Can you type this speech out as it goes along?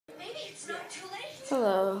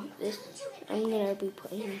Hello, I'm gonna be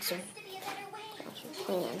playing some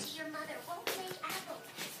plans.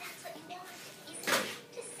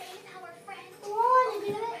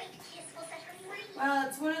 Well,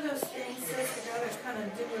 it's one of those things that you gotta kind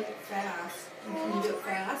of do it fast. Can you do it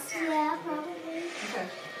fast? Yeah, probably. Okay.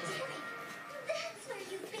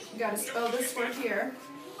 You gotta spell this word here.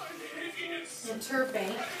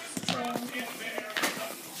 Interbank.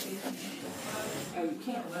 Oh, you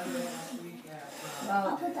can't. Well,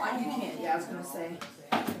 you can't. Yeah, I was gonna say.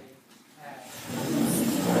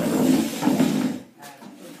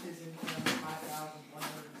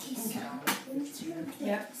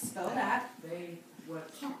 Yep, spell that.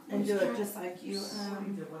 And do it just like you. Is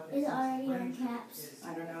already on caps.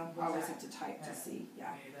 I don't know. I always have to type to see.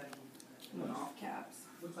 Yeah. And off caps.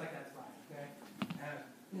 Looks like that's fine, okay?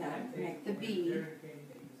 Now make the B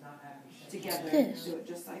together. This. Do it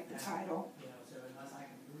just like the title. You know, so unless I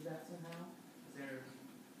can prove that somehow, there,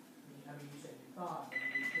 I mean, you said you thought,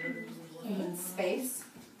 And then space.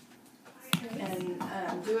 And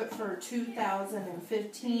do it for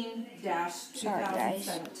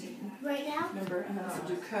 2015-2017. Right now? Remember, so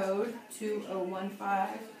do code 2015.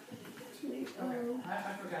 I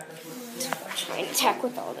forgot that's what, yeah. Trying to attack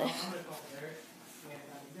with all this.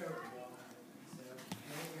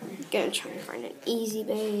 Gonna try and find an easy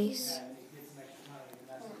base.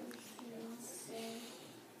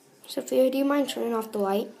 Sophia, do you mind turning off the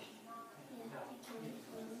light?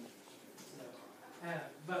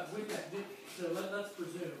 But with that, so let's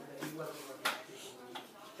presume that you wasn't working at 50.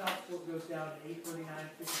 Child support goes down to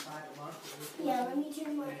 $849.55 a month. Yeah, let me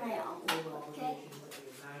turn my light on. Okay.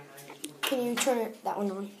 Can you turn that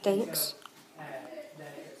one on? Thanks.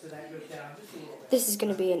 So that goes down just a little bit. This is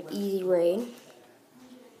gonna be an easy raid.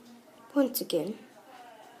 Once again.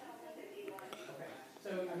 Okay. So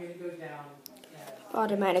I mean it goes down.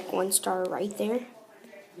 Automatic 1-star right there.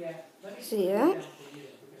 Yeah. See that?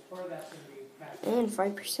 And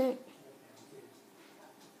 5%.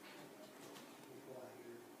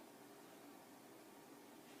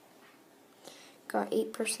 Got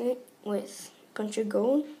 8% with a bunch of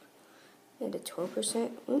gold and a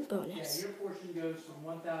 12% loot bonus. Yeah, your portion goes from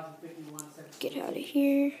 1,051 cents. Get out of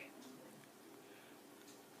here.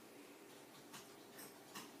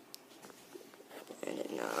 I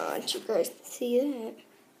did not want you guys to see that.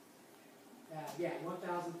 Yeah,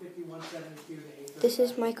 1,051.72 to 8. This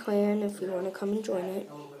is my clan if you want to come and join it.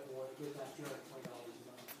 A little bit more. It goes down $220 a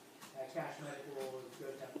month. Cash medical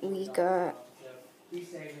goes down. We got, Be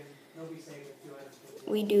saving. They'll be saving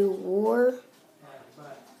 250. we do war.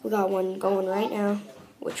 We got one going right now,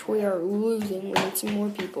 which we are losing. We need some more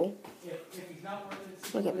people. If he's not working,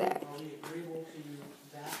 Look at that. are we agreeable to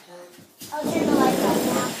that part? I'll turn the lights off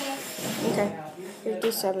now, okay? Okay,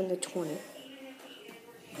 57 to 20.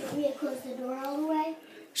 Want me to close the door all the way?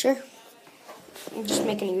 Sure. I'm just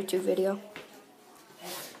making a YouTube video.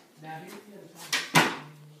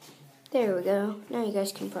 There we go. Now you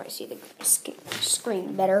guys can probably see the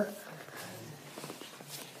screen better.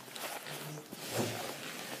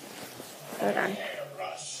 Hold on.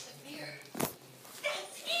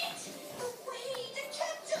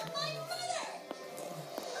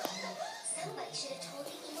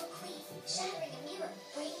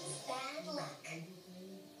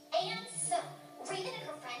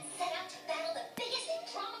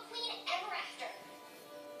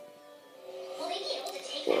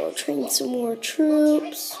 We'll train some more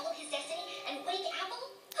troops.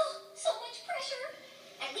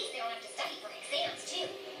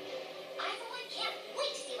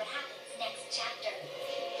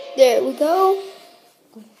 There we go.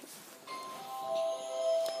 You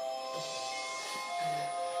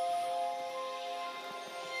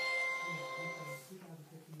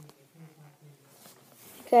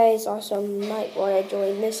guys also might want to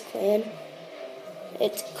join this clan.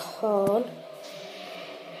 It's called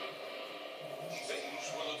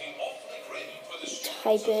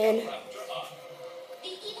type in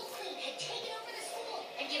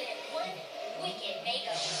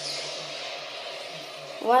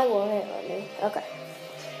why won't it let me? Okay.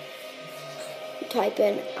 Type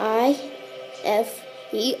in IFERNO.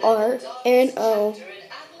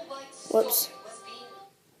 Whoops.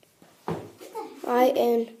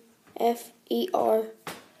 INFERNO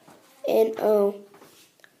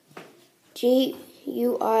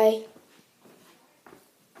GUILD.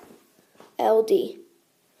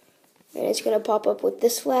 And it's going to pop up with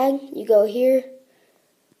this flag. You go here.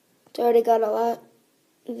 It's already got a lot.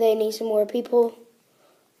 They need some more people.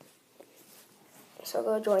 So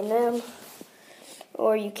go join them.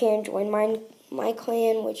 Or you can join my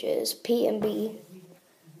clan, which is PMB.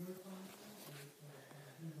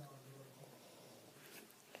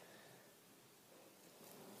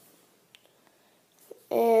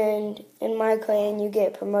 my clan, you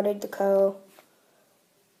get promoted to co.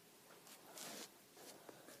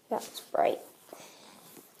 That's right.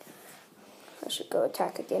 I should go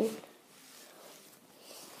attack again.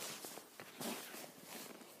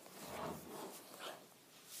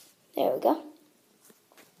 There we go.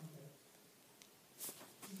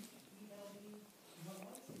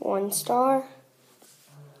 One star.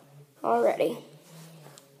 Already.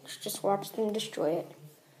 Let's just watch them destroy it.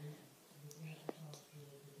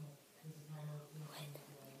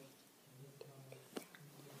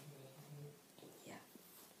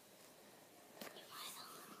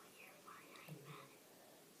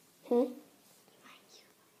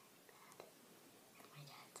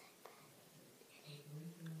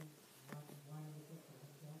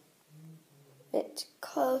 It's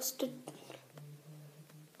close to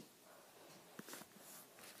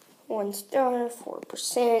 1 star,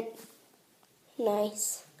 4%.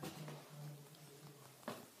 Nice.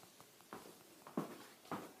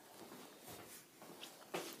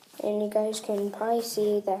 And you guys can probably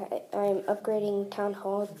see that I'm upgrading Town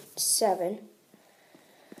Hall 7.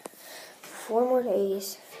 4 more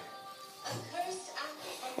days.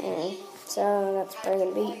 And so that's probably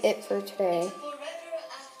going to be it for today.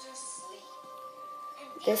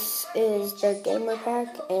 This is the gamer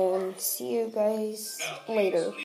pack, and see you guys later.